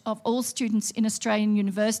 25% of all students in Australian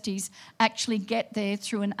universities actually get there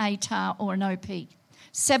through an ATAR or an OP.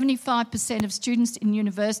 75% of students in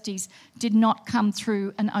universities did not come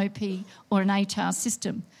through an OP or an ATAR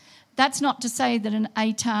system. That's not to say that an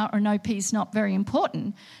ATAR or an OP is not very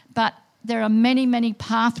important, but there are many, many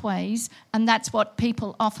pathways, and that's what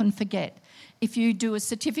people often forget. If you do a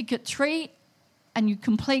Certificate 3 and you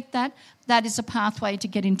complete that, that is a pathway to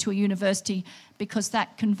get into a university because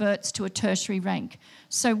that converts to a tertiary rank.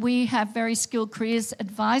 So we have very skilled careers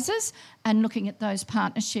advisors and looking at those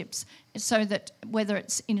partnerships so that whether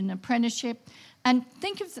it's in an apprenticeship, and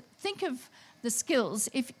think of the skills.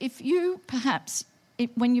 If you perhaps,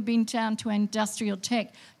 when you've been down to industrial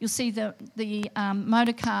tech, you'll see the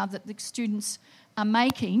motor car that the students are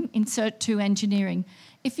making in Cert 2 engineering.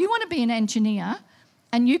 If you want to be an engineer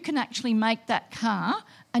and you can actually make that car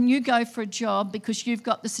and you go for a job because you've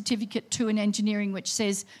got the Certificate 2 in engineering which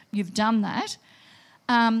says you've done that,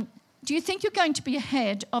 do you think you're going to be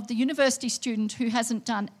ahead of the university student who hasn't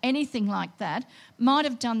done anything like that, might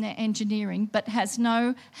have done their engineering but has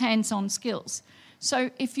no hands-on skills?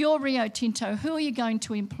 So if you're Rio Tinto, who are you going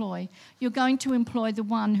to employ? You're going to employ the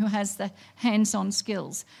one who has the hands-on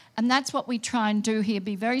skills. And that's what we try and do here,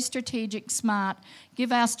 be very strategic, smart,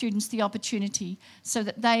 give our students the opportunity so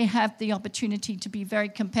that they have the opportunity to be very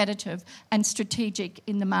competitive and strategic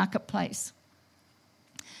in the marketplace.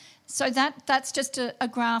 So that's just a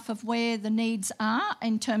graph of where the needs are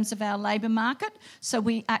in terms of our labour market. So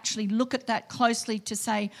we actually look at that closely to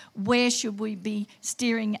say where should we be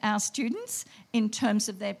steering our students in terms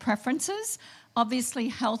of their preferences. Obviously,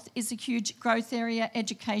 health is a huge growth area,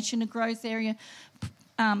 education a growth area,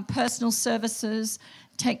 personal services,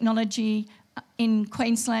 technology. In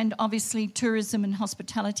Queensland, obviously, tourism and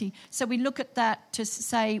hospitality. So we look at that to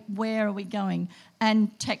say where are we going,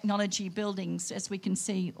 and technology buildings, as we can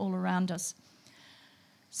see all around us.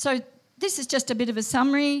 So this is just a bit of a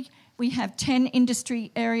summary. We have 10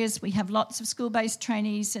 industry areas. We have lots of school-based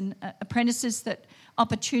trainees and apprentices, that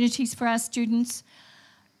opportunities for our students.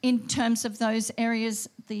 In terms of those areas,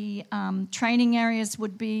 the training areas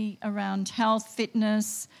would be around health,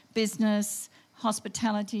 fitness, business,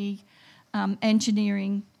 hospitality,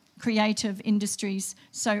 engineering, creative industries,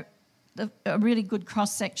 so a really good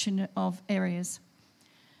cross-section of areas.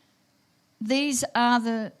 these are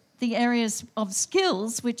the areas of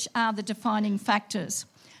skills which are the defining factors.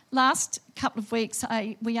 Last couple of weeks,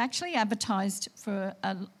 we actually advertised for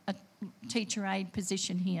a teacher aide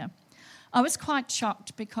position here. I was quite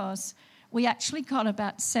shocked because we actually got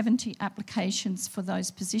about 70 applications for those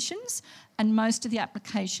positions, and most of the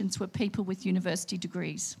applications were people with university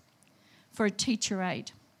degrees for a teacher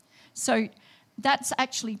aide. So that's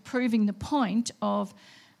actually proving the point of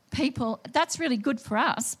people. That's really good for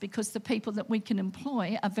us because the people that we can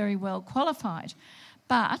employ are very well qualified.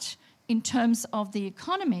 But in terms of the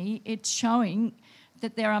economy, it's showing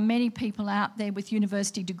that there are many people out there with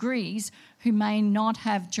university degrees who may not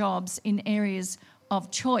have jobs in areas of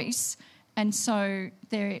choice, and so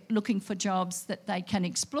they're looking for jobs that they can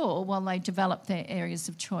explore while they develop their areas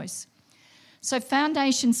of choice. So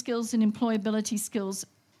foundation skills and employability skills,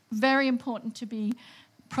 very important to be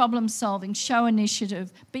problem solving, show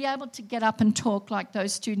initiative, be able to get up and talk like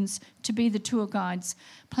those students, to be the tour guides,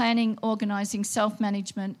 planning, organising,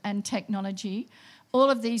 self-management and technology. All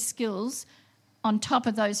of these skills on top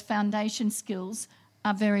of those foundation skills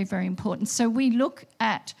are very, very important. So we look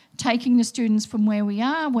at taking the students from where we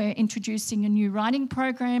are. We're introducing a new writing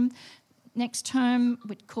program next term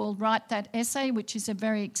called Write That Essay, which is a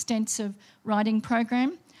very extensive writing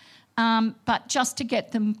program. But just to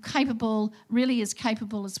get them capable, really as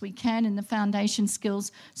capable as we can in the foundation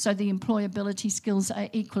skills, so the employability skills are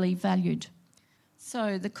equally valued.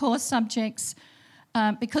 So the core subjects,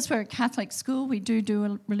 because we're a Catholic school, we do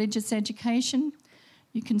a religious education.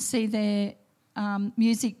 You can see there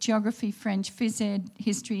music, geography, French, phys ed,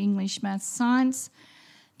 history, English, maths, science,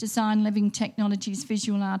 design, living technologies,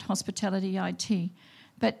 visual art, hospitality, IT.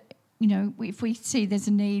 But, you know, if we see there's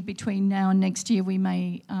a need between now and next year, we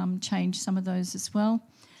may change some of those as well.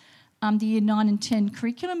 The Year 9 and 10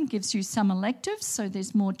 curriculum gives you some electives, so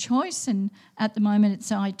there's more choice, and at the moment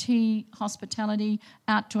it's IT, hospitality,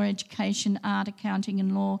 outdoor education, art, accounting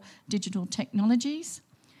and law, digital technologies.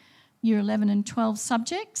 Year 11 and 12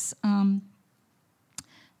 subjects,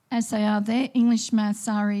 as they are there, English, maths,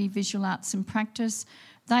 RE, visual arts and practice.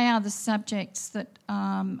 They are the subjects that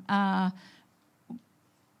are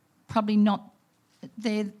probably not,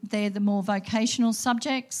 they're the more vocational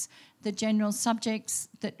subjects. The general subjects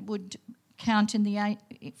that would count in the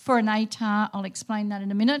for an ATAR, I'll explain that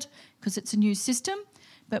in a minute because it's a new system.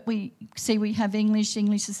 But we have English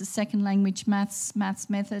as a second language, maths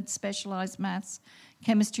methods, specialised maths,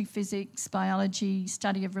 chemistry, physics, biology,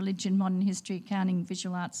 study of religion, modern history, accounting,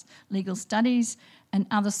 visual arts, legal studies, and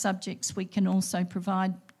other subjects we can also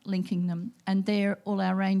provide linking them. And they're all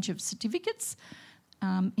our range of certificates,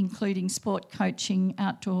 including sport coaching,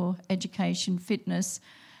 outdoor education, fitness.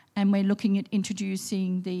 And we're looking at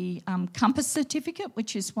introducing the Compass certificate,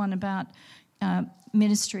 which is one about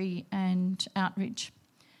ministry and outreach.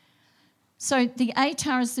 So the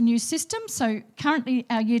ATAR is the new system. So currently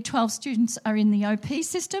our Year 12 students are in the OP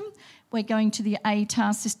system. We're going to the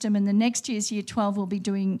ATAR system, and the next year's Year 12 will be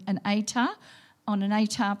doing an ATAR on an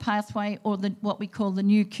ATAR pathway, or what we call the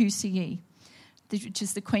new QCE, which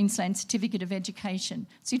is the Queensland Certificate of Education.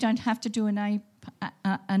 So you don't have to do an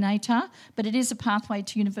ATAR, but it is a pathway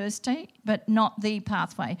to university, but not the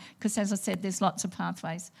pathway, because as I said, there's lots of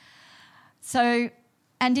pathways. So,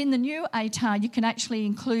 and in the new ATAR, you can actually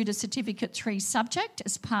include a Certificate 3 subject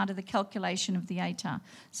as part of the calculation of the ATAR.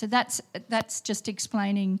 So that's just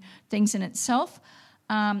explaining things in itself,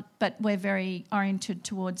 but we're very oriented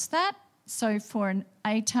towards that. So for an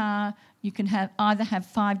ATAR, you can either have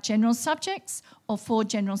 5 general subjects or 4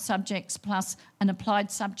 general subjects plus an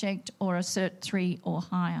applied subject or a Cert 3 or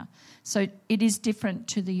higher. So it is different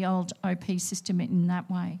to the old OP system in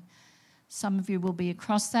that way. Some of you will be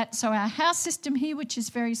across that. So our house system here, which is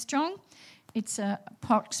very strong, it's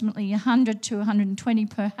approximately 100 to 120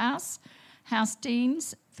 per house. House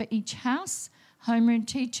deans for each house, homeroom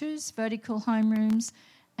teachers, vertical homerooms,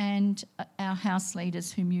 and our house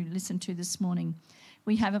leaders whom you listened to this morning.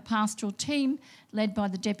 We have a pastoral team led by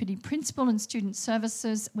the Deputy Principal and Student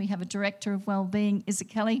Services. We have a Director of Wellbeing, Isa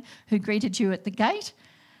Kelly, who greeted you at the gate.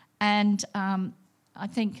 And I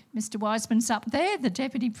think Mr Wiseman's up there, the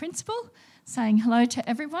Deputy Principal, saying hello to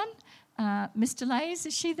everyone. Mr Lays,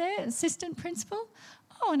 is she there, Assistant Principal?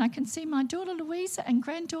 Oh, and I can see my daughter Louisa and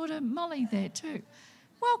granddaughter Molly there too.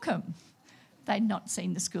 Welcome. They'd not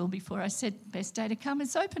seen the school before. I said, best day to come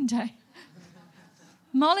is open day.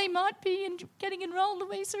 Molly might be getting enrolled,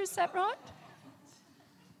 Louisa, is that right?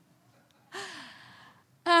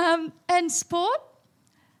 And sport.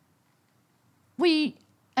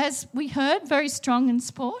 As we heard, very strong in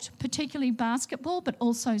sport, particularly basketball, but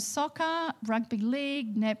also soccer, rugby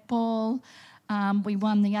league, netball, We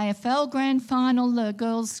won the AFL Grand Final, the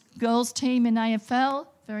girls team in AFL.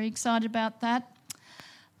 Very excited about that.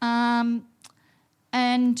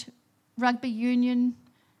 And rugby union,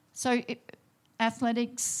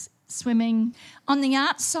 athletics, swimming. On the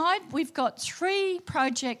arts side, we've got 3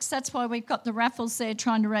 projects. That's why we've got the raffles there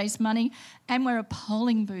trying to raise money. And we're a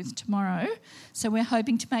polling booth tomorrow. So we're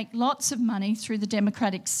hoping to make lots of money through the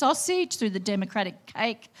Democratic Sausage, through the Democratic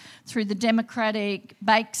Cake, through the Democratic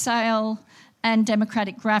Bake Sale and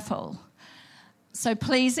Democratic Raffle. So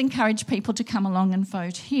please encourage people to come along and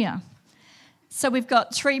vote here. So we've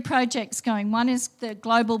got 3 projects going. One is the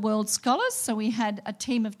Global World Scholars. So we had a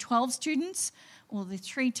team of 12 students, or the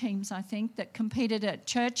 3 teams, I think, that competed at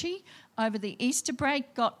Churchie over the Easter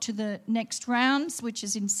break, got to the next rounds, which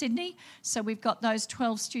is in Sydney. So we've got those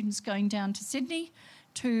 12 students going down to Sydney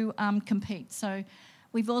to compete. So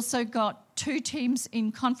we've also got 2 teams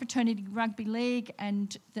in Confraternity Rugby League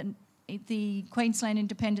and the Queensland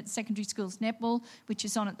Independent Secondary Schools Netball, which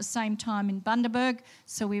is on at the same time in Bundaberg.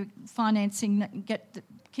 So we're financing, the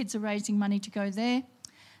kids are raising money to go there.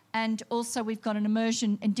 And also we've got an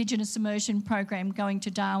Indigenous immersion program going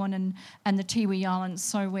to Darwin and the Tiwi Islands,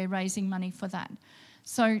 so we're raising money for that.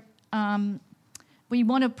 So we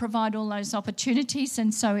want to provide all those opportunities,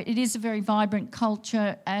 and so it is a very vibrant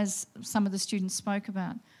culture, as some of the students spoke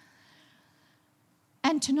about.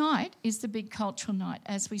 And tonight is the big cultural night,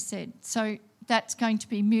 as we said. So that's going to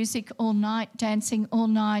be music all night, dancing all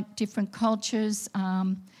night, different cultures.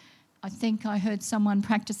 I think I heard someone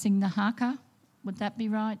practising the haka. Would that be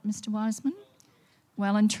right, Mr. Wiseman?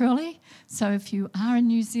 Well and truly. So if you are a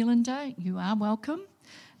New Zealander, you are welcome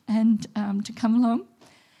and to come along.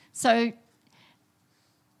 So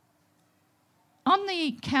on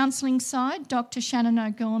the counselling side, Dr. Shannon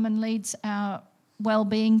O'Gorman leads our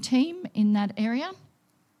wellbeing team in that area.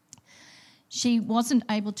 She wasn't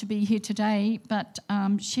able to be here today, but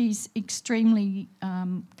she's extremely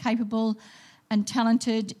capable and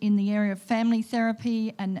talented in the area of family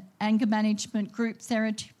therapy and anger management, group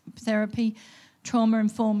therapy,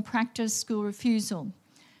 trauma-informed practice, school refusal.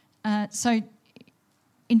 So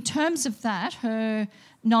in terms of that, her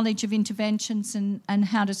knowledge of interventions and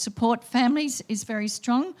how to support families is very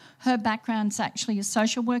strong. Her background's actually a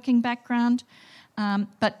social working background,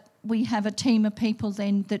 but we have a team of people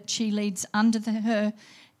then that she leads under her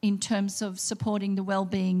in terms of supporting the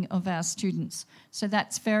well-being of our students. So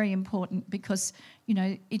that's very important because, you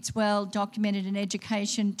know, it's well documented in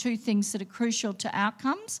education, 2 things that are crucial to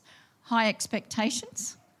outcomes: high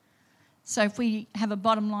expectations. So if we have a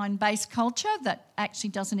bottom line based culture that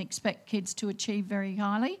actually doesn't expect kids to achieve very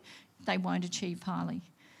highly, they won't achieve highly.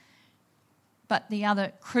 But the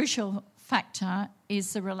other crucial factor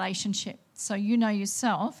is the relationship. So you know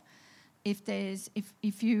yourself,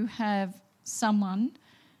 if you have someone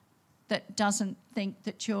that doesn't think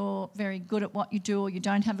that you're very good at what you do, or you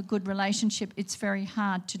don't have a good relationship, it's very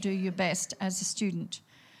hard to do your best as a student.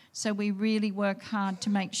 So we really work hard to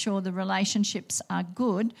make sure the relationships are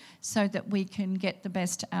good so that we can get the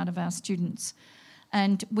best out of our students.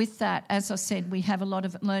 And with that, as I said, we have a lot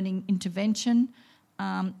of learning intervention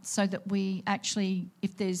so that we actually,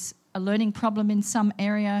 if there's a learning problem in some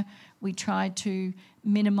area, we try to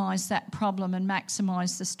minimise that problem and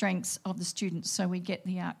maximise the strengths of the students so we get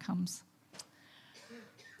the outcomes.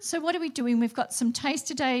 So what are we doing? We've got some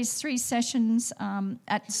taster days, 3 sessions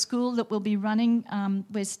at the school that we'll be running.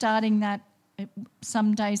 We're starting that.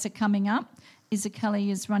 Some days are coming up. Kelly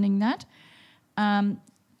is running that.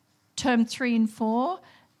 Term 3 and 4,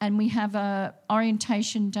 and we have a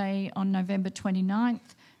orientation day on November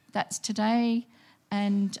 29th. That's today.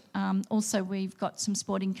 And also we've got some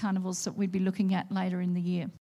sporting carnivals that we'd be looking at later in the year.